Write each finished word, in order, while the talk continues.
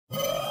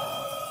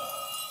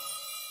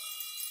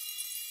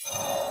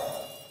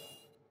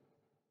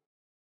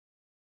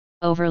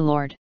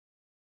Overlord.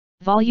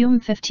 Volume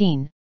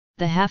 15,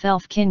 The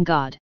Half-Elf Kin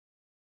God.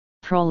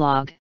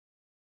 Prologue.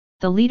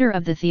 The leader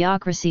of the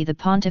theocracy, the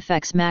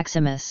Pontifex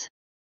Maximus.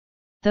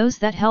 Those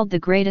that held the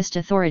greatest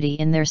authority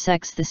in their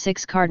sects, the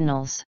 6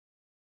 cardinals.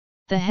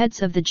 The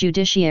heads of the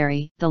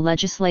judiciary, the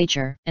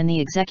legislature, and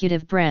the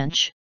executive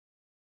branch.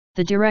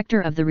 The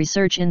director of the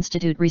research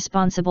institute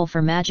responsible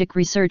for magic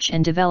research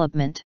and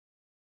development.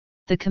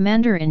 The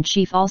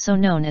commander-in-chief, also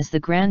known as the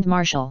Grand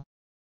Marshal.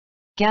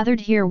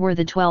 Gathered here were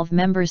the 12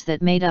 members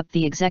that made up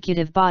the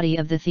executive body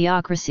of the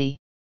theocracy.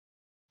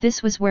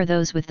 This was where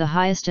those with the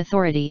highest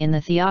authority in the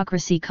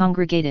theocracy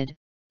congregated,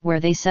 where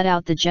they set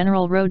out the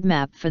general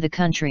roadmap for the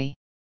country.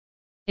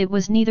 It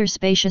was neither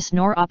spacious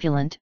nor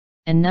opulent,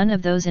 and none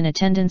of those in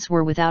attendance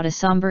were without a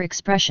somber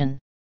expression.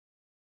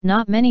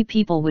 Not many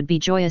people would be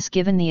joyous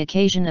given the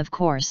occasion, of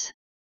course.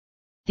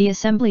 The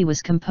assembly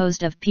was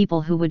composed of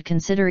people who would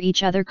consider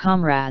each other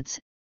comrades,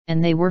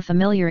 and they were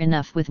familiar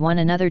enough with one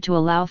another to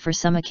allow for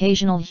some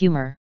occasional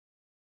humor.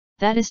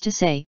 That is to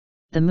say,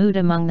 the mood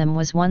among them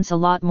was once a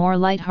lot more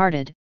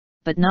light-hearted,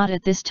 but not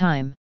at this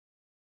time.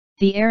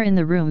 The air in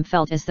the room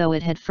felt as though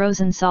it had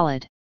frozen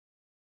solid.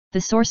 The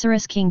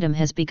Sorceress Kingdom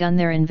has begun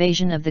their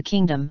invasion of the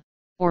kingdom,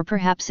 or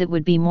perhaps it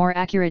would be more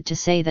accurate to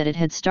say that it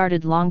had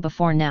started long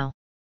before now.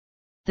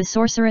 The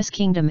Sorceress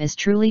Kingdom is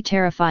truly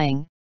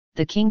terrifying.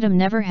 The kingdom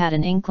never had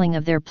an inkling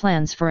of their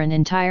plans for an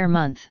entire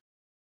month.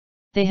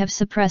 They have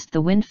suppressed the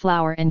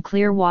Windflower and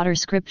Clear Water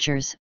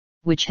scriptures,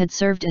 which had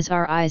served as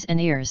our eyes and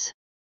ears.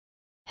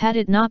 Had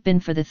it not been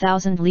for the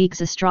Thousand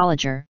Leagues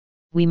astrologer,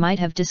 we might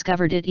have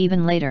discovered it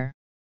even later.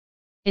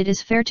 It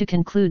is fair to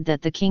conclude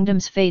that the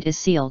kingdom's fate is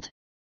sealed.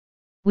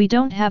 We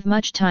don't have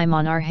much time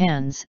on our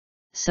hands,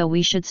 so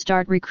we should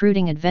start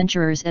recruiting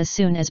adventurers as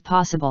soon as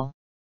possible.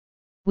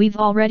 We've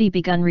already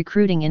begun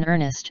recruiting in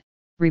earnest,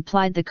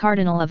 replied the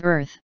Cardinal of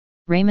Earth,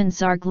 Raymond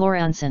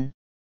Zargloranson.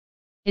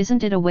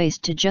 Isn't it a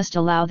waste to just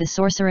allow the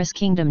Sorceress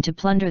Kingdom to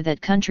plunder that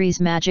country's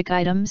magic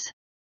items?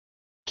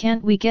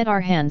 Can't we get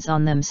our hands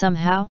on them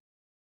somehow?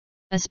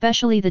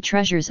 Especially the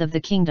treasures of the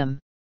kingdom.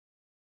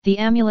 The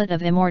Amulet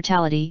of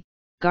Immortality,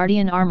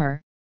 Guardian Armor,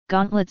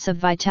 Gauntlets of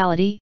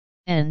Vitality,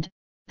 and,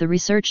 the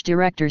research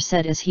director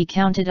said as he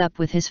counted up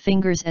with his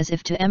fingers as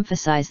if to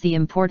emphasize the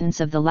importance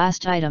of the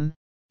last item,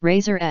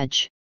 Razor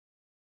Edge.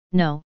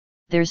 No,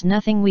 there's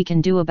nothing we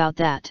can do about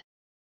that.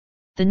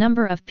 The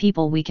number of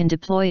people we can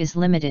deploy is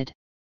limited.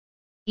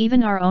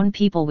 Even our own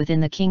people within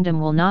the kingdom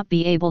will not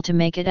be able to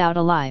make it out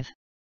alive.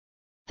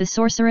 The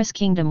Sorceress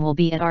Kingdom will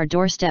be at our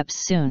doorsteps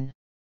soon.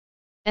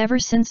 Ever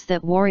since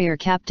that warrior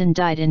captain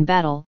died in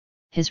battle,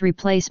 his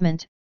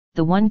replacement,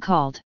 the one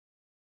called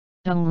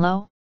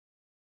Donglo,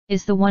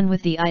 is the one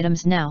with the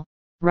items now,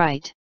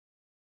 right?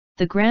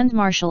 The Grand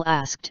Marshal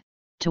asked,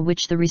 to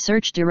which the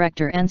research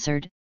director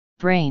answered,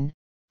 Brain,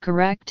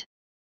 correct?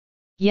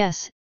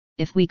 Yes,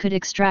 if we could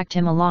extract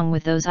him along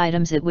with those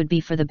items it would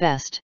be for the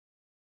best.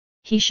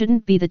 He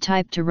shouldn't be the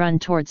type to run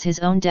towards his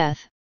own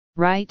death,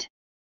 right?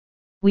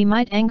 We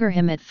might anger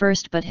him at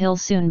first, but he'll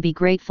soon be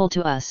grateful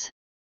to us.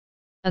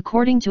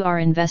 According to our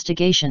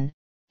investigation,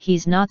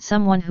 he's not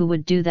someone who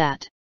would do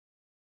that.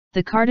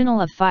 The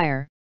Cardinal of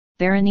Fire,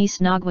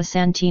 Berenice Nagua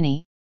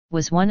Santini,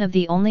 was one of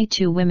the only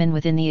 2 women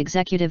within the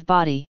executive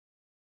body.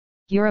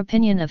 Your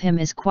opinion of him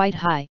is quite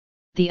high,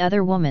 the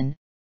other woman,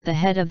 the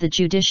head of the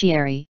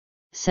judiciary,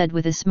 said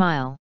with a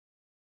smile.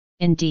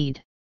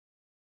 Indeed.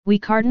 We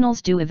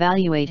cardinals do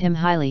evaluate him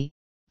highly,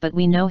 but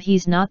we know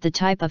he's not the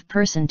type of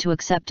person to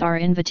accept our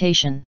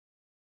invitation.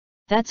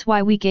 That's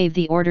why we gave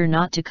the order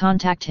not to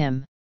contact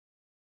him.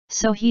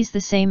 So he's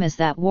the same as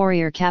that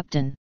warrior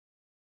captain.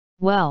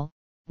 Well,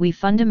 we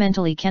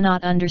fundamentally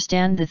cannot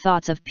understand the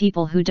thoughts of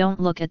people who don't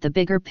look at the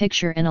bigger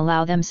picture and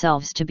allow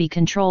themselves to be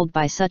controlled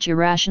by such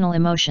irrational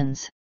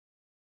emotions.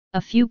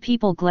 A few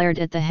people glared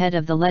at the head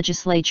of the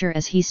legislature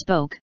as he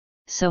spoke,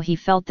 so he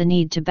felt the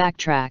need to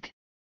backtrack.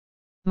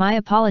 My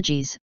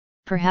apologies,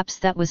 perhaps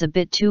that was a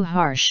bit too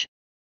harsh.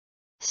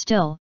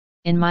 Still,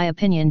 in my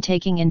opinion,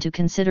 taking into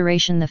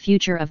consideration the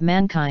future of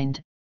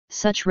mankind,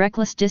 such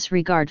reckless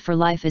disregard for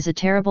life is a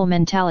terrible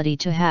mentality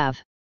to have.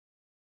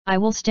 I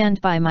will stand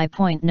by my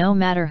point no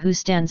matter who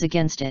stands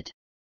against it.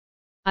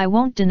 I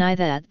won't deny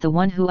that the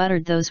one who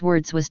uttered those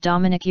words was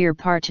Dominic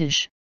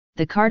Partouche,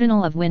 the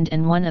Cardinal of Wind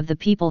and one of the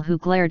people who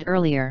glared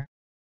earlier.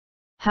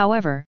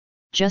 However,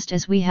 just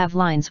as we have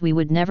lines we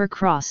would never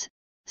cross,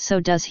 so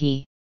does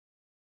he.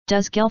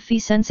 Does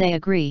Gelfi-sensei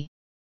agree?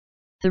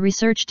 The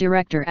research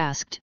director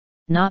asked,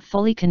 not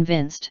fully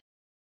convinced.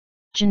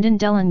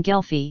 Jindendelin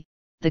Gelfi,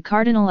 the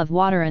Cardinal of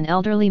Water, an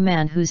elderly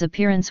man whose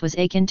appearance was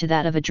akin to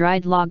that of a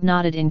dried log,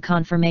 nodded in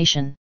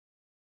confirmation.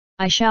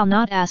 I shall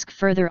not ask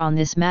further on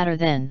this matter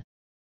then.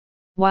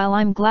 While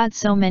I'm glad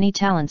so many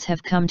talents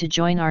have come to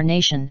join our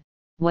nation,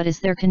 what is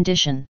their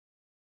condition?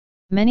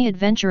 Many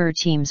adventurer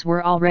teams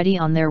were already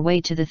on their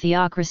way to the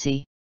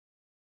theocracy.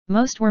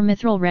 Most were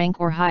mithril rank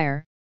or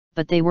higher,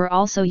 but they were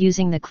also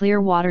using the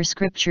Clear Water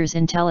scriptures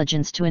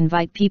intelligence to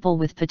invite people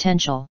with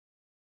potential.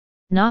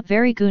 Not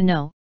very good,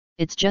 no,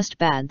 it's just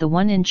bad. The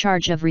one in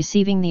charge of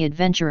receiving the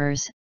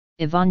adventurers,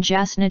 Ivan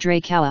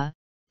Jasnadrakawa,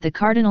 the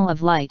Cardinal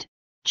of Light,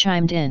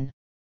 chimed in.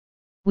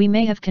 We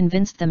may have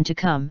convinced them to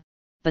come,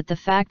 but the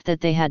fact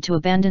that they had to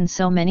abandon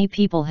so many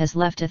people has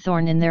left a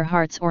thorn in their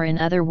hearts, or in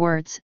other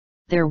words,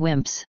 they're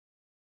wimps.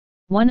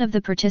 One of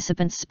the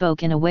participants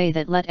spoke in a way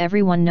that let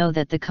everyone know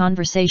that the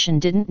conversation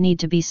didn't need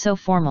to be so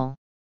formal.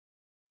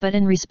 But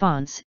in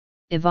response,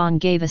 Ivan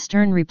gave a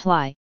stern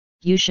reply,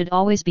 "You should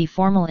always be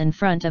formal in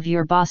front of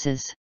your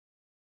bosses."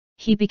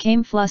 He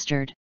became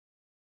flustered.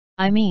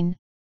 "I mean,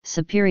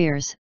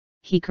 superiors,"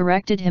 he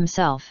corrected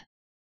himself.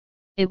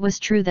 It was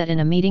true that in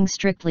a meeting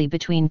strictly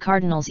between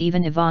cardinals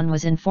even Ivan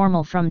was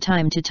informal from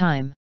time to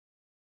time.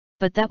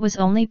 But that was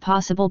only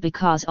possible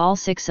because all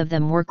 6 of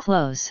them were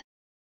close.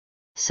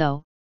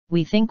 "So,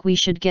 we think we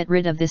should get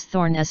rid of this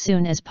thorn as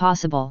soon as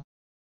possible."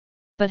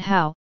 "But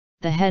how?"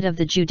 the head of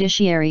the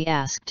judiciary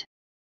asked.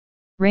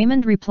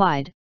 Raymond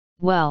replied,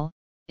 "Well,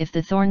 if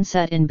the thorn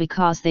set in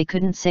because they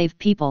couldn't save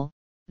people,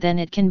 then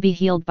it can be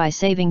healed by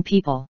saving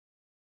people.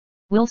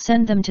 We'll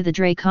send them to the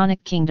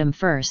Draconic Kingdom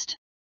first.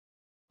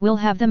 We'll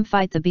have them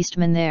fight the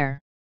beastmen there."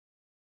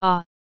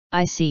 "Ah,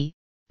 I see,"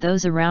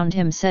 those around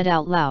him said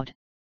out loud.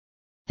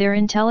 Their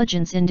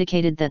intelligence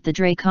indicated that the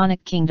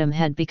Draconic Kingdom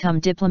had become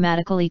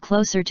diplomatically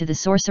closer to the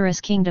Sorceress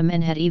Kingdom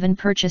and had even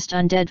purchased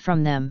undead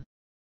from them.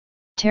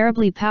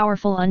 Terribly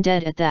powerful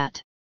undead at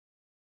that.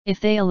 If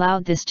they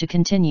allowed this to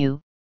continue,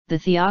 the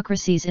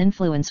theocracy's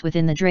influence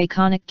within the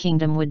Draconic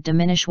Kingdom would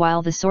diminish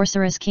while the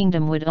Sorceress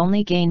Kingdom would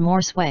only gain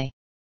more sway.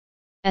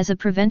 As a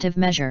preventive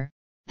measure,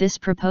 this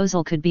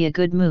proposal could be a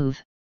good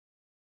move.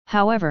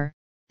 However,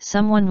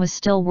 someone was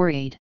still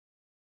worried.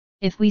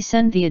 If we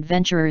send the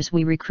adventurers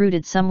we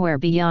recruited somewhere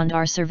beyond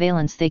our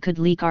surveillance, they could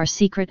leak our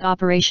secret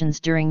operations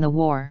during the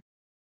war.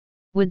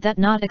 Would that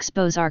not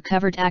expose our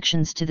covert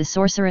actions to the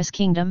Sorceress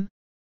Kingdom?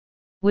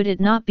 Would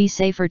it not be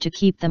safer to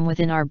keep them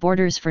within our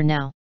borders for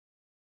now?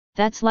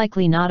 That's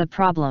likely not a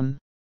problem.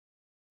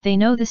 They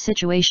know the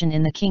situation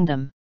in the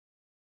kingdom.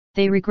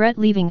 They regret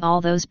leaving all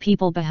those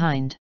people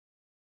behind.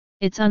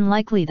 It's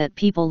unlikely that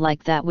people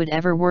like that would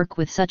ever work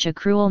with such a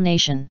cruel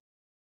nation.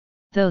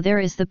 Though there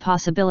is the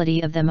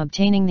possibility of them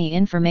obtaining the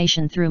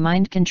information through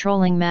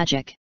mind-controlling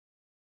magic.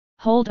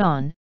 Hold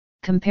on,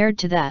 compared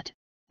to that,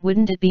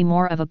 wouldn't it be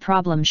more of a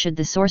problem should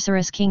the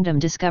Sorceress Kingdom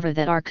discover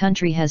that our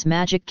country has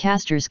magic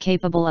casters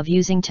capable of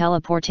using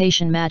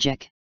teleportation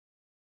magic?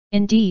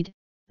 Indeed,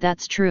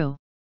 that's true.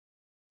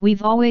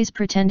 We've always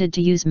pretended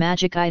to use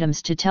magic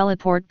items to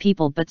teleport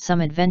people, but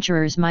some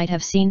adventurers might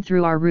have seen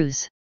through our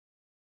ruse.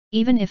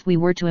 Even if we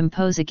were to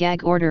impose a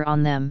gag order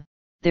on them,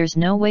 there's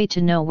no way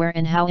to know where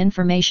and how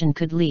information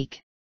could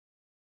leak.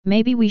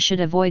 Maybe we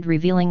should avoid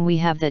revealing we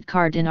have that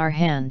card in our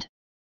hand.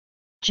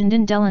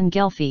 Jindindelan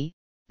Gelfi,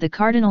 the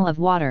Cardinal of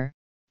Water,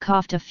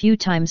 coughed a few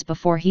times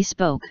before he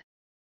spoke.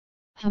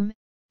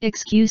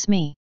 Excuse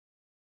me.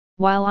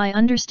 While I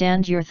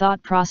understand your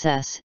thought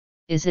process,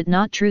 is it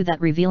not true that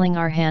revealing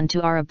our hand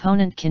to our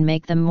opponent can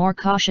make them more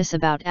cautious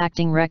about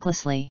acting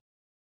recklessly?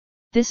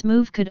 This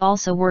move could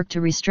also work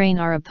to restrain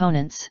our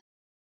opponents.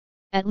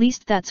 At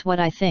least that's what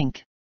I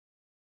think.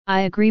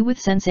 I agree with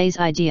Sensei's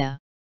idea.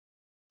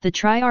 The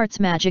Triart's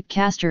magic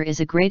caster is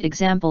a great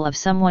example of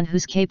someone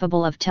who's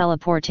capable of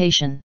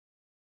teleportation.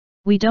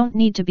 We don't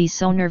need to be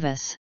so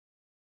nervous.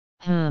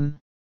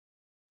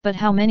 But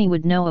how many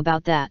would know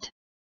about that?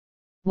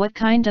 What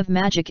kind of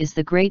magic is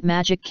the great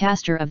magic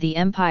caster of the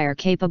Empire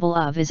capable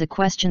of is a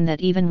question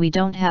that even we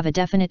don't have a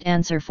definite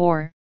answer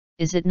for,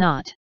 is it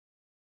not?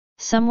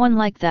 Someone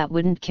like that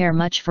wouldn't care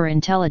much for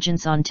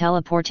intelligence on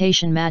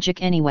teleportation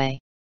magic anyway.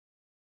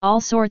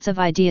 All sorts of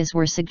ideas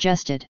were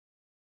suggested.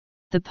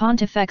 The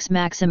Pontifex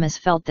Maximus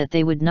felt that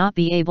they would not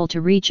be able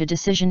to reach a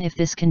decision if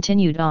this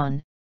continued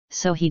on,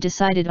 so he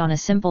decided on a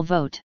simple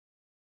vote.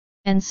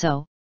 And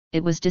so,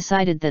 it was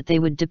decided that they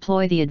would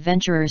deploy the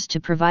adventurers to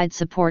provide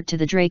support to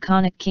the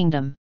Draconic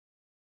Kingdom.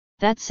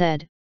 That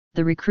said,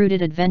 the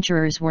recruited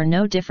adventurers were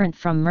no different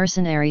from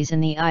mercenaries in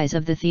the eyes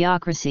of the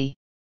theocracy.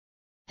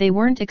 They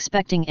weren't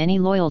expecting any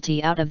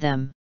loyalty out of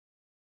them.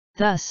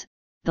 Thus,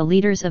 the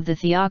leaders of the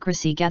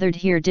theocracy gathered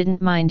here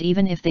didn't mind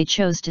even if they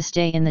chose to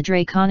stay in the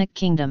Draconic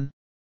Kingdom.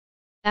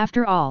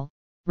 After all,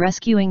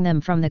 rescuing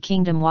them from the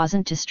kingdom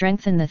wasn't to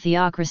strengthen the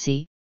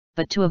theocracy,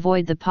 but to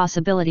avoid the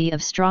possibility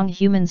of strong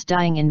humans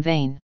dying in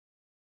vain.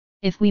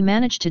 If we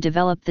manage to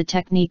develop the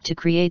technique to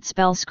create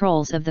spell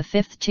scrolls of the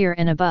 5th tier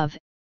and above,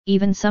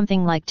 even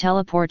something like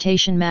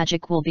teleportation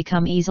magic will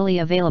become easily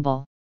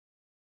available.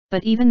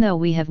 But even though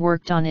we have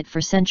worked on it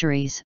for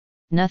centuries,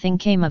 nothing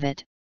came of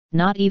it,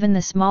 not even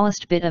the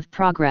smallest bit of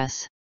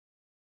progress.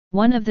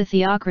 One of the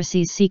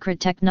theocracy's secret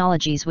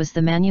technologies was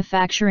the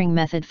manufacturing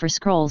method for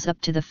scrolls up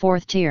to the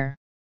 4th tier.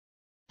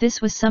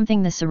 This was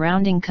something the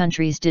surrounding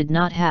countries did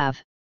not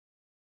have.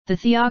 The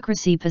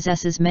theocracy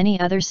possesses many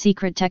other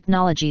secret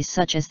technologies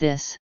such as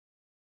this.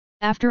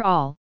 After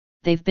all,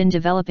 they've been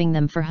developing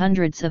them for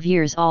hundreds of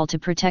years, all to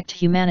protect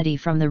humanity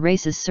from the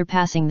races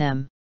surpassing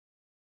them.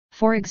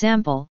 For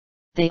example,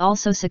 they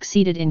also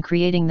succeeded in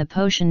creating the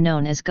potion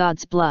known as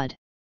God's Blood.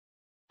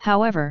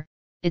 However,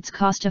 its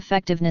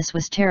cost-effectiveness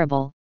was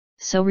terrible,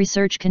 so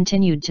research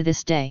continued to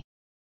this day.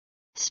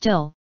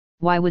 Still,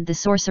 why would the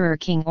Sorcerer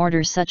King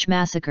order such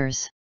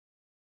massacres?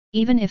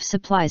 Even if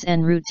supplies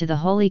en route to the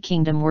Holy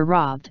Kingdom were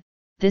robbed,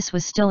 this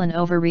was still an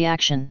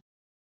overreaction.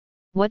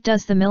 What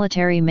does the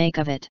military make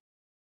of it?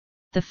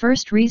 The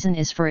first reason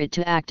is for it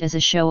to act as a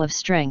show of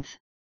strength.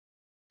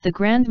 The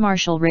Grand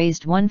Marshal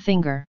raised one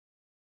finger.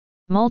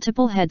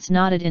 Multiple heads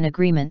nodded in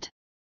agreement.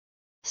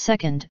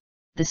 Second,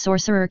 the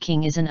Sorcerer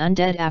King is an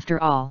undead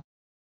after all.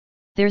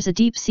 There's a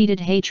deep-seated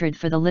hatred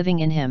for the living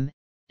in him,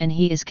 and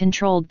he is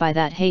controlled by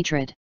that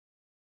hatred.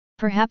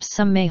 Perhaps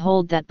some may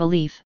hold that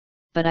belief,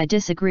 but I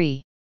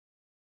disagree.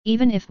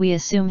 Even if we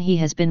assume he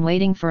has been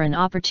waiting for an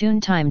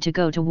opportune time to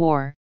go to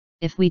war,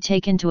 if we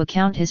take into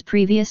account his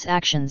previous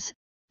actions,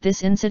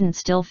 this incident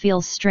still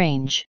feels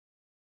strange.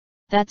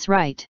 That's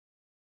right.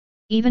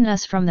 Even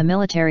us from the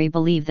military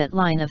believe that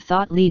line of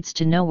thought leads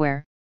to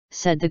nowhere,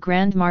 said the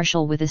Grand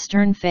Marshal with a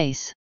stern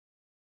face.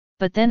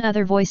 But then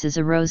other voices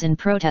arose in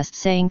protest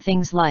saying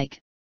things like,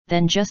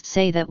 then just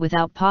say that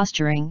without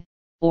posturing,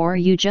 or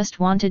you just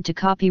wanted to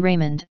copy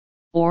Raymond,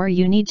 or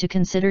you need to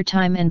consider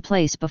time and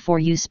place before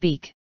you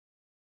speak.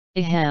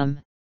 Ahem.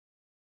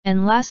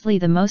 And lastly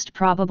the most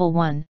probable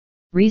one,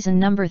 reason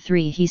number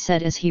 3 he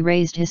said as he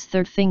raised his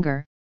third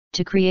finger,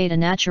 to create a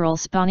natural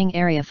spawning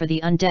area for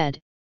the undead,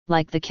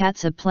 like the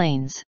Katsab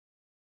Plains.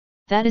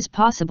 That is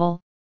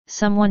possible,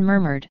 someone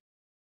murmured.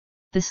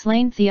 The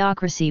slain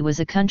theocracy was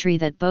a country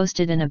that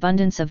boasted an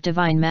abundance of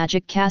divine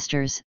magic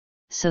casters,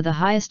 so the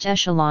highest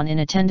echelon in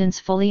attendance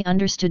fully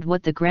understood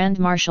what the Grand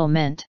Marshal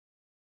meant.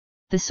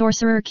 The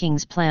Sorcerer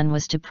King's plan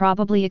was to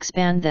probably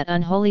expand that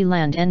unholy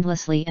land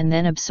endlessly and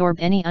then absorb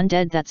any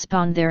undead that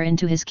spawned there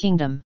into his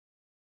kingdom.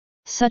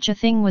 Such a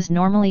thing was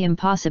normally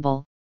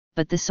impossible,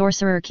 but the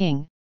Sorcerer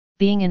King,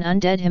 being an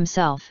undead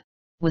himself,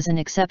 was an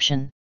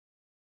exception.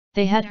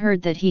 They had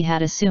heard that he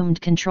had assumed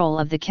control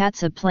of the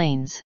Katsab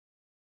Plains.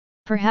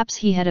 Perhaps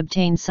he had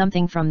obtained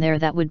something from there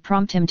that would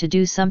prompt him to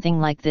do something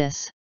like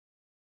this.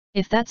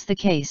 If that's the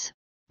case,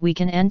 we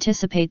can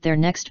anticipate their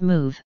next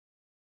move.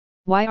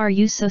 Why are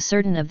you so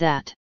certain of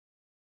that?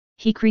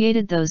 He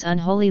created those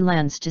unholy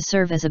lands to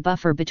serve as a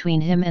buffer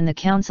between him and the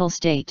Council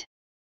State.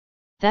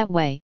 That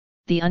way,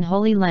 the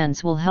unholy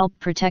lands will help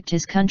protect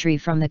his country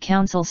from the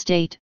Council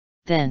State,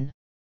 then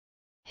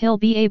he'll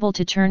be able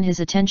to turn his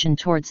attention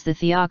towards the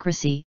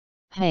theocracy.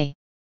 Hey!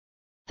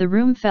 The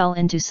room fell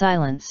into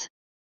silence.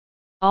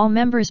 All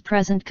members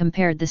present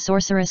compared the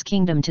Sorceress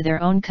Kingdom to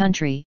their own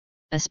country,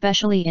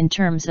 especially in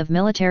terms of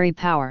military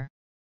power.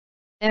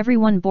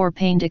 Everyone bore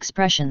pained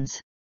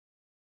expressions.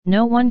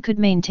 No one could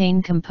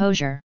maintain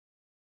composure.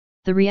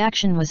 The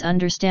reaction was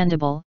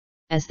understandable,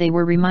 as they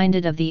were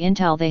reminded of the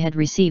intel they had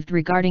received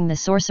regarding the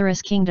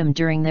Sorceress Kingdom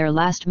during their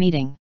last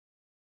meeting.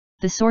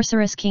 The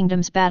Sorceress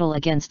Kingdom's battle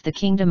against the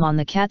kingdom on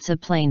the Katsab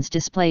Plains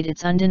displayed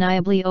its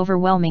undeniably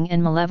overwhelming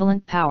and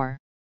malevolent power.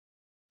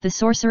 The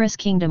Sorceress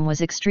Kingdom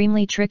was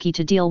extremely tricky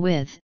to deal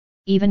with,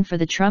 even for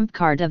the trump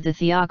card of the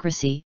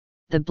theocracy,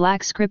 the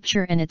Black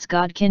Scripture and its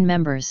godkin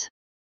members.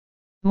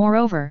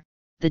 Moreover,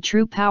 the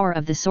true power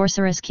of the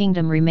Sorceress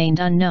Kingdom remained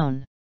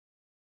unknown.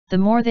 The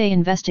more they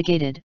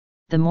investigated,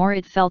 the more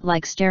it felt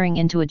like staring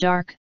into a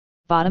dark,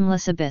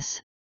 bottomless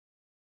abyss.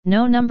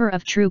 No number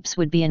of troops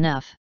would be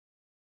enough.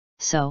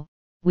 So,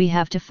 we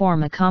have to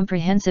form a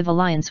comprehensive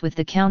alliance with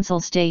the Council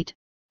State.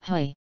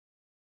 Hey!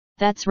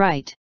 That's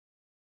right.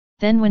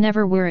 Then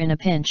whenever we're in a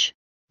pinch,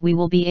 we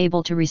will be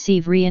able to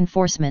receive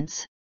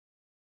reinforcements.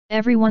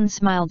 Everyone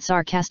smiled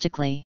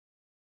sarcastically.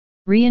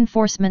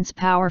 Reinforcements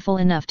powerful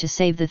enough to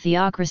save the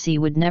theocracy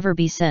would never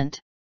be sent.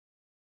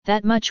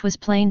 That much was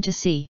plain to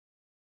see.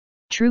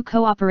 True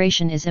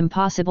cooperation is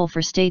impossible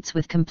for states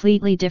with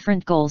completely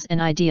different goals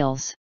and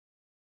ideals.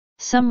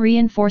 Some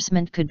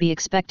reinforcement could be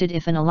expected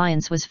if an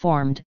alliance was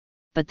formed,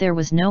 but there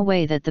was no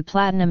way that the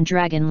Platinum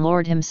Dragon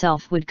Lord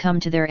himself would come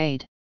to their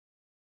aid.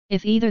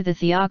 If either the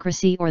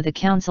theocracy or the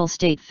Council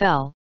State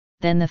fell,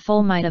 then the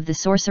full might of the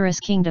Sorceress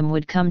Kingdom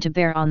would come to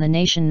bear on the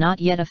nation not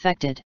yet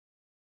affected.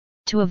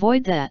 To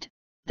avoid that,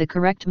 the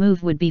correct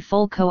move would be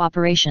full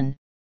cooperation,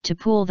 to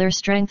pool their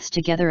strengths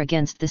together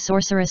against the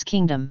Sorceress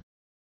Kingdom.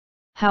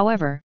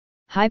 However,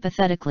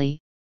 hypothetically,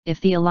 if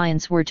the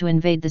alliance were to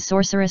invade the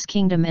Sorceress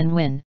Kingdom and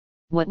win,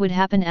 what would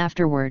happen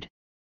afterward?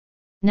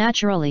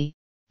 Naturally,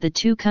 the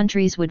two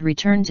countries would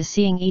return to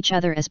seeing each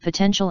other as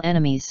potential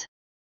enemies.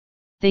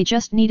 They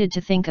just needed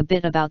to think a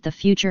bit about the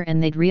future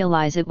and they'd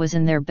realize it was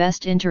in their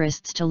best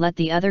interests to let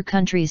the other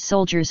country's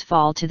soldiers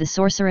fall to the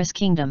Sorceress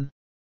Kingdom.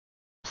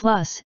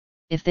 Plus,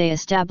 if they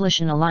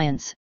establish an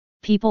alliance,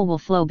 people will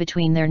flow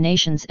between their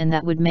nations and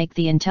that would make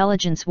the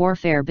intelligence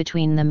warfare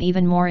between them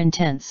even more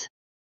intense.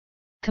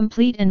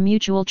 Complete and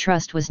mutual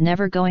trust was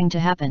never going to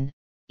happen,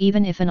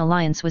 even if an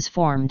alliance was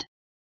formed.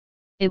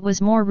 It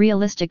was more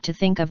realistic to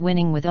think of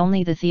winning with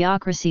only the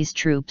theocracy's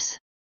troops.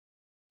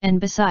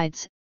 And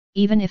besides,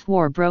 even if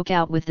war broke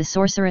out with the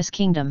Sorceress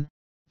Kingdom,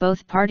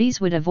 both parties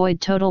would avoid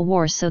total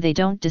war so they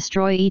don't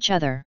destroy each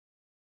other.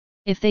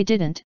 If they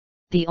didn't,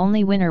 the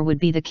only winner would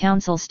be the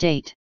Council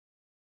State.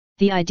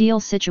 The ideal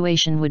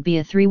situation would be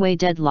a three-way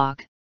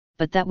deadlock,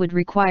 but that would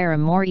require a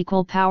more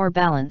equal power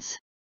balance.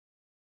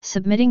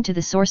 Submitting to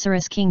the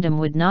sorceress kingdom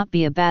would not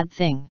be a bad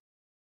thing.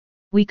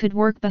 We could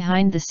work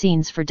behind the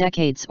scenes for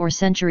decades or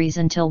centuries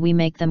until we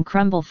make them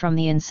crumble from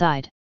the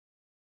inside.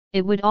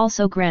 It would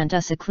also grant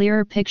us a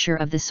clearer picture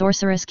of the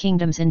sorceress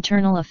kingdom's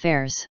internal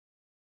affairs.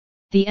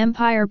 The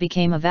empire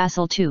became a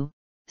vassal too,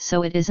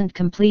 so it isn't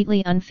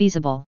completely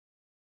unfeasible.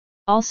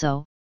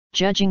 Also,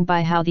 judging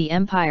by how the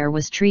empire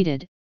was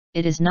treated,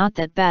 it is not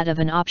that bad of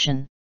an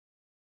option.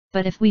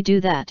 But if we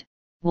do that,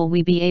 will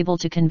we be able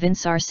to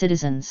convince our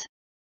citizens?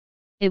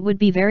 It would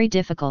be very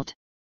difficult.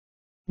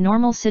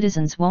 Normal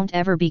citizens won't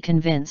ever be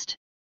convinced.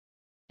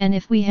 And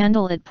if we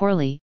handle it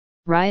poorly,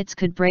 riots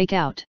could break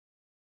out.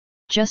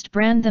 Just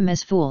brand them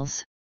as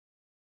fools.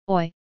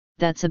 Oi,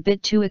 that's a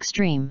bit too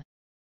extreme.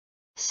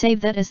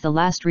 Save that as the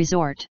last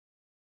resort.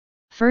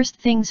 First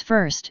things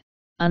first,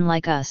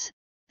 unlike us,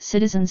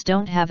 citizens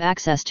don't have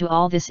access to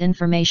all this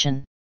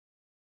information.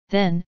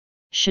 Then,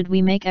 should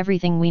we make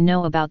everything we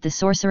know about the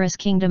sorceress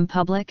kingdom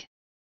public?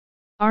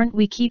 Aren't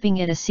we keeping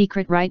it a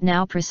secret right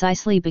now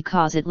precisely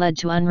because it led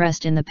to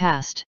unrest in the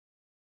past?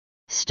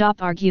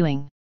 Stop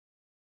arguing.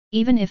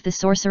 Even if the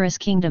sorceress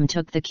kingdom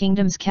took the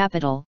kingdom's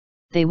capital,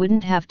 they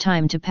wouldn't have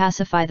time to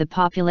pacify the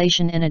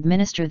population and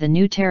administer the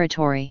new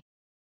territory.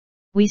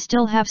 We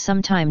still have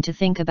some time to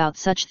think about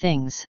such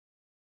things.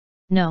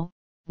 No,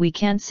 we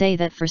can't say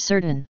that for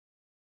certain.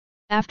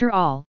 After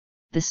all,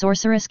 the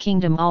sorceress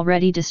kingdom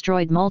already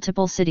destroyed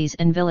multiple cities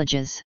and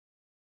villages.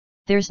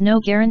 There's no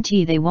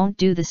guarantee they won't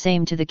do the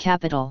same to the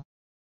capital.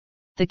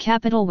 The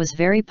capital was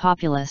very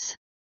populous.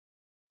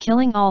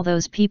 Killing all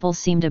those people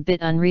seemed a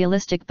bit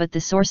unrealistic, but the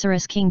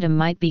sorceress kingdom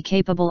might be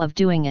capable of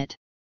doing it.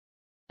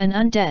 An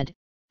undead,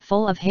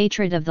 full of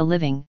hatred of the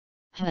living,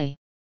 hey.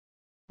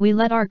 We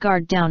let our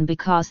guard down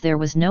because there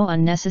was no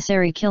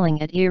unnecessary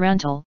killing at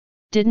Irantal,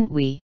 didn't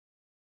we?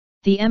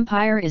 The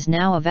empire is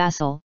now a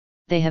vassal,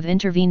 they have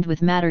intervened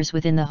with matters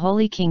within the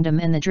Holy Kingdom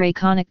and the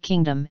Draconic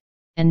Kingdom,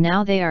 and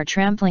now they are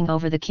trampling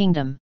over the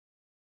kingdom.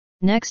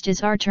 Next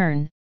is our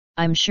turn,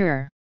 I'm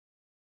sure.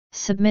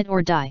 Submit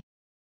or die.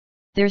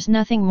 There's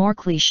nothing more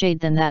cliched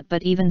than that,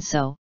 but even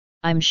so,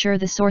 I'm sure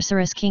the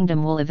sorceress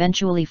kingdom will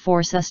eventually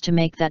force us to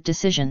make that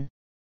decision.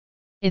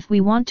 If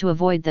we want to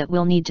avoid that,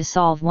 we'll need to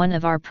solve one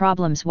of our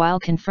problems while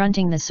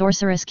confronting the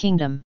sorceress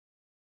kingdom.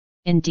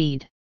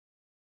 Indeed.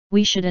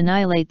 We should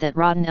annihilate that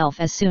rotten elf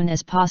as soon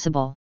as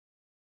possible.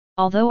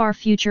 Although our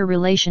future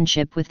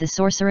relationship with the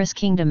sorceress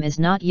kingdom is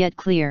not yet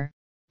clear,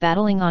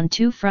 battling on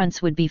two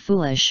fronts would be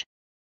foolish.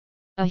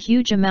 A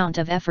huge amount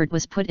of effort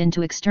was put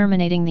into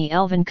exterminating the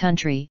elven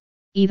country,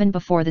 even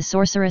before the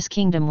sorceress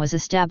kingdom was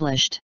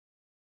established.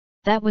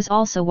 That was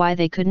also why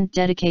they couldn't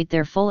dedicate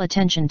their full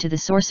attention to the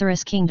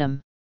sorceress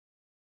kingdom.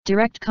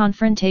 Direct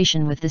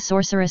confrontation with the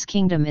sorceress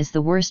kingdom is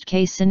the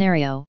worst-case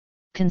scenario,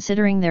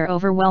 considering their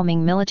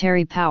overwhelming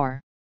military power.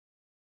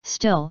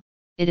 Still,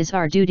 it is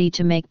our duty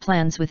to make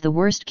plans with the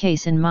worst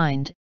case in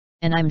mind,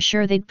 and I'm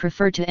sure they'd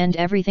prefer to end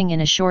everything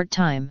in a short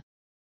time.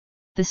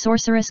 The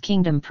sorceress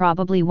kingdom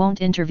probably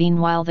won't intervene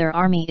while their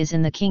army is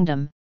in the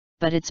kingdom,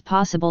 but it's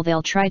possible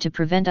they'll try to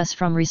prevent us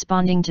from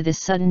responding to this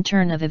sudden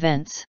turn of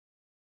events.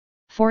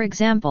 For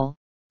example,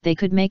 they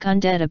could make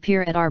undead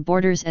appear at our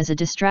borders as a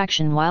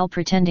distraction while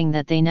pretending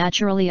that they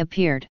naturally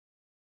appeared.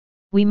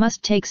 We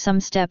must take some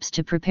steps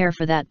to prepare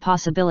for that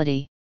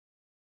possibility.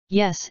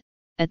 Yes,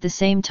 at the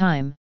same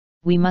time,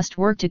 we must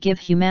work to give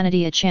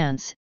humanity a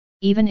chance,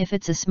 even if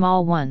it's a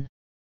small one.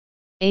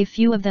 A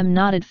few of them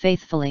nodded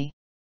faithfully.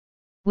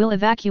 We'll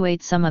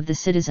evacuate some of the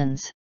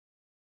citizens.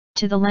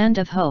 To the land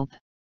of hope.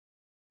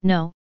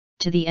 No,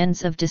 to the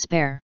ends of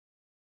despair.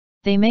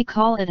 They may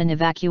call it an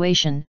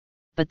evacuation,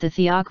 but the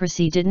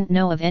theocracy didn't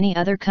know of any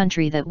other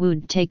country that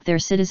would take their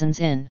citizens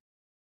in.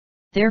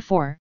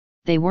 Therefore,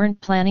 they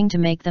weren't planning to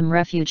make them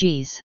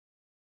refugees.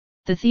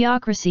 The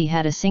theocracy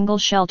had a single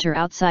shelter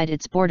outside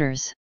its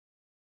borders.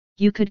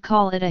 You could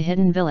call it a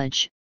hidden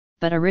village,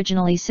 but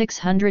originally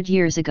 600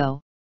 years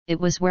ago, it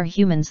was where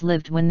humans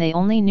lived when they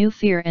only knew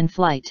fear and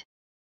flight.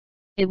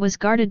 It was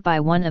guarded by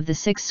one of the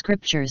 6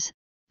 scriptures,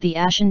 the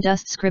Ashen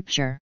Dust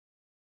scripture.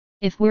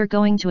 If we're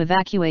going to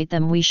evacuate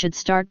them, we should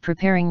start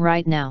preparing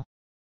right now.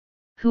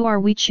 Who are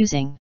we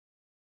choosing?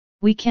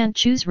 We can't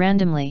choose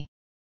randomly.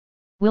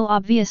 We'll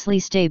obviously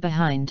stay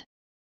behind.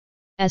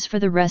 As for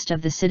the rest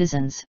of the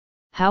citizens,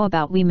 how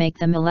about we make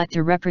them elect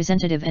a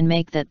representative and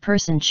make that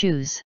person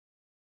choose?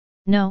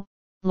 No,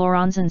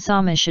 Lorenz and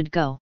Sama should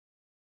go.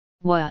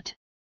 What?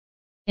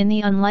 In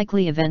the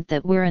unlikely event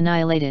that we're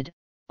annihilated,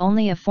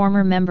 only a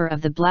former member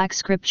of the Black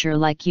Scripture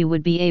like you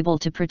would be able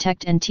to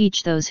protect and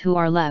teach those who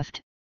are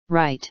left,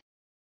 right?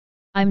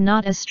 I'm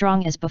not as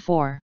strong as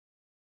before.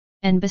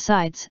 And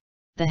besides,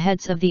 the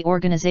heads of the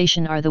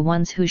organization are the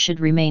ones who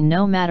should remain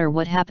no matter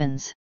what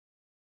happens.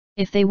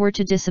 If they were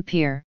to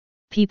disappear,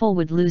 people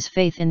would lose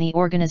faith in the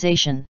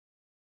organization.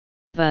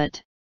 But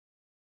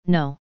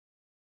no.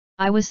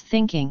 I was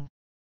thinking.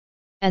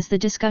 As the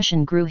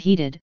discussion grew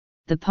heated,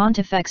 the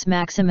Pontifex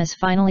Maximus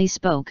finally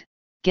spoke.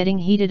 Getting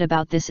heated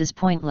about this is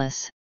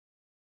pointless.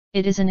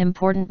 It is an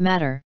important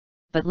matter,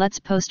 but let's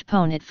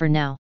postpone it for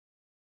now.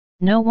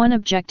 No one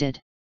objected.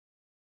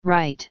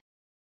 Right.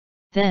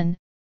 Then,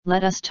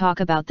 let us talk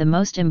about the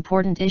most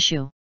important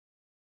issue.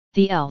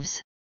 The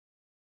elves.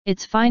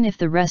 It's fine if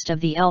the rest of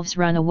the elves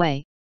run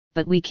away,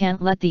 but we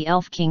can't let the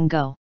Elf King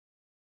go.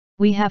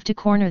 We have to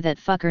corner that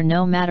fucker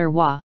no matter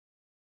what.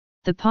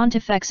 The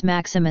Pontifex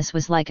Maximus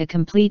was like a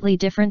completely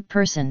different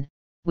person,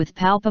 with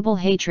palpable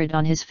hatred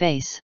on his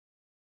face.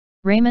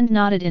 Raymond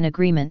nodded in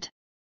agreement.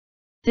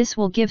 This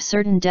will give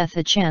certain death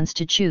a chance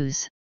to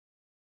choose.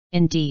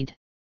 Indeed.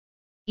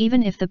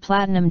 Even if the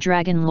Platinum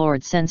Dragon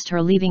Lord sensed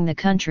her leaving the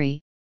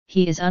country,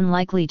 he is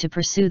unlikely to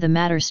pursue the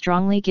matter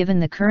strongly given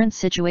the current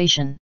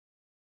situation.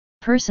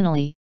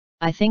 Personally,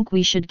 I think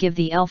we should give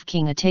the Elf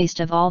King a taste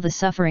of all the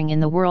suffering in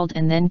the world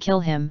and then kill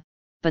him,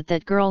 but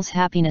that girl's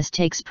happiness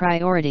takes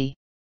priority.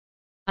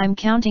 I'm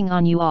counting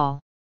on you all.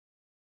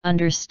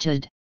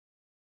 Understood.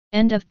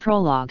 End of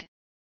prologue.